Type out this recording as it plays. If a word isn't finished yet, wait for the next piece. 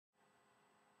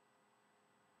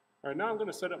All right, now I'm going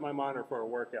to set up my monitor for a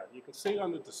workout. You can see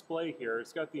on the display here,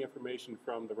 it's got the information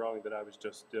from the rowing that I was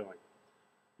just doing.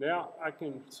 Now I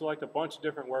can select a bunch of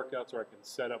different workouts, or I can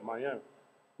set up my own.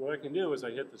 What I can do is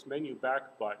I hit this menu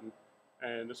back button,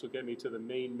 and this will get me to the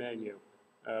main menu.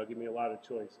 Give me a lot of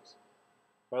choices.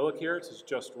 If I look here, it says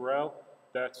just row.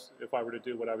 That's if I were to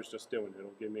do what I was just doing.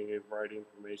 It'll give me a variety of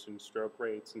information, stroke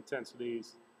rates,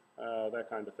 intensities, that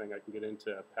kind of thing. I can get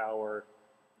into power,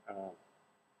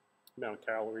 amount of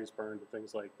calories burned, and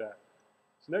things like that.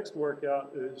 So next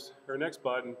workout is, or next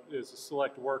button is a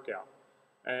select workout.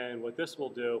 And what this will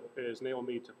do is enable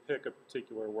me to pick a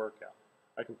particular workout.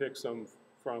 I can pick some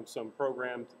from some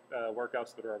programmed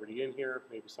workouts that are already in here,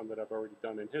 maybe some that I've already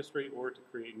done in history, or to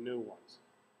create new ones.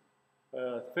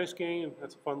 Fish game,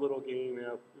 that's a fun little game.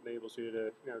 It enables you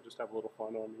to just have a little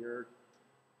fun on the erg.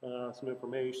 Some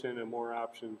information and more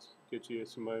options get you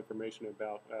some information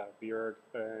about the erg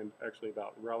and actually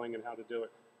about rowing and how to do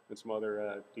it, and some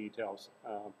other details,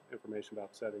 information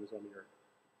about settings on the erg.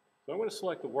 So I'm going to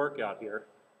select the workout here.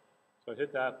 So I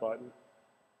hit that button,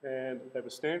 and I have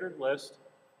a standard list,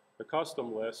 a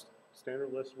custom list.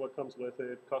 Standard list, what comes with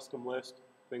it, custom list,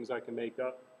 things I can make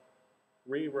up.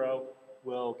 Re-row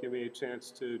will give me a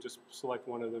chance to just select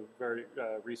one of the very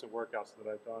recent workouts that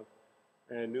I've done.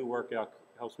 And new workout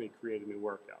helps me create a new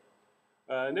workout.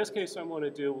 In this case, I'm going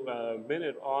to do a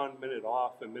minute on, minute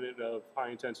off, a minute of high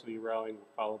intensity rowing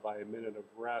followed by a minute of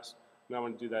rest. And I'm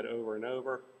going to do that over and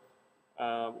over.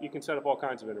 You can set up all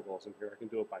kinds of intervals in here. I can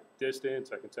do it by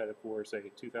distance. I can set it for, say,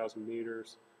 2,000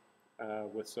 meters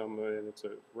with some minutes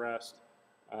of rest.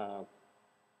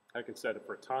 I can set it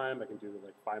for time. I can do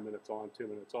like 5 minutes on, 2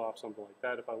 minutes off, something like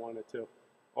that if I wanted to.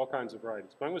 All kinds of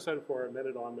varieties. But I'm going to set it for a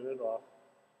minute on, minute off.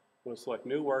 I'm going to select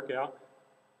new workout.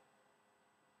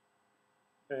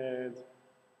 And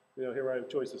here I have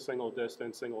choice of single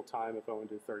distance, single time if I want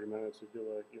to do 30 minutes or do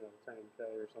a 10K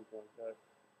or something like that.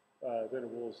 The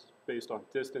intervals based on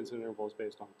distance and intervals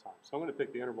based on time. So I'm going to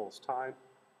pick the intervals time.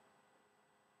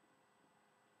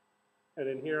 And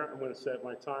in here, I'm going to set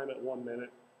my time at 1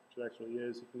 minute, which it actually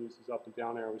is. You can use these up and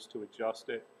down arrows to adjust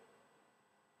it.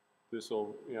 This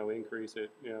will, increase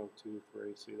it, 2,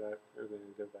 3, see that? And then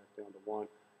go back down to 1.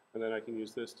 And then I can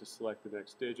use this to select the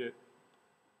next digit.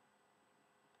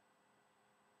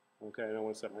 Okay, and I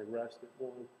want to set my rest at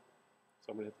 1. So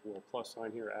I'm going to hit the little plus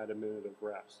sign here, add a minute of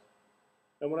rest.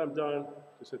 And when I'm done,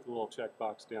 just hit the little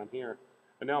checkbox down here.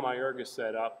 And now my erg is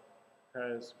set up.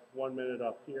 Has 1 minute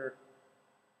up here,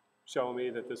 showing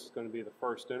me that this is going to be the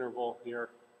first interval here.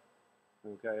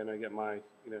 Okay, and I get my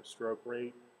stroke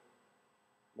rate,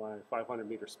 my 500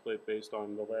 meter split based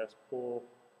on the last pull.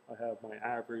 I have my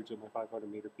average of my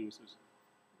 500 meter pieces,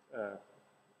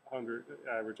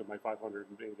 average of my 500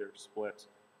 meter splits.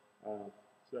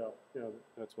 So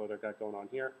that's what I got going on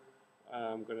here.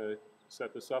 I'm going to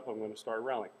set this up. I'm going to start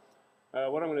rowing.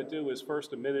 What I'm going to do is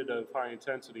first a minute of high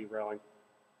intensity rowing,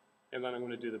 and then I'm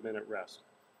going to do the minute rest.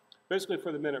 Basically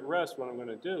for the minute rest, what I'm going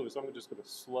to do is I'm just going to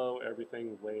slow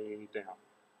everything way down.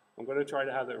 I'm going to try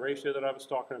to have that ratio that I was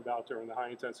talking about during the high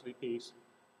intensity piece,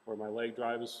 where my leg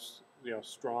drive is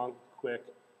strong, quick,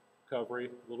 recovery,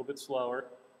 a little bit slower,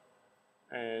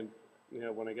 and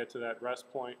when I get to that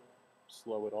rest point,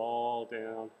 slow it all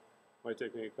down. Might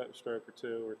take me a stroke or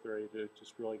 2 or 3 to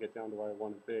just really get down to where I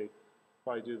want to be.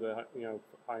 Probably do the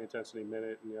high intensity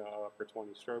minute for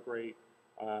 20 stroke rate,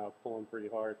 pulling pretty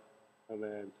hard, and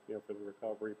then for the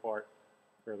recovery part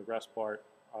or the rest part,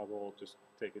 I will just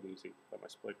take it easy. Let my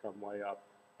split come way up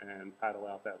and paddle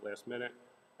out that last minute.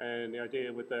 And the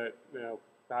idea with that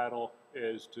paddle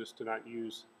is just to not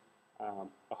use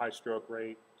a high stroke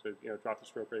rate, to drop the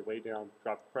stroke rate way down,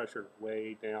 drop the pressure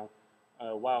way down,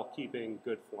 while keeping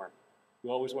good form. We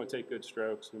always want to take good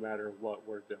strokes no matter what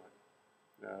we're doing.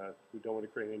 We don't want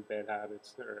to create any bad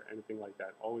habits or anything like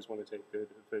that. Always want to take good,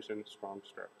 efficient, strong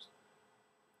strokes.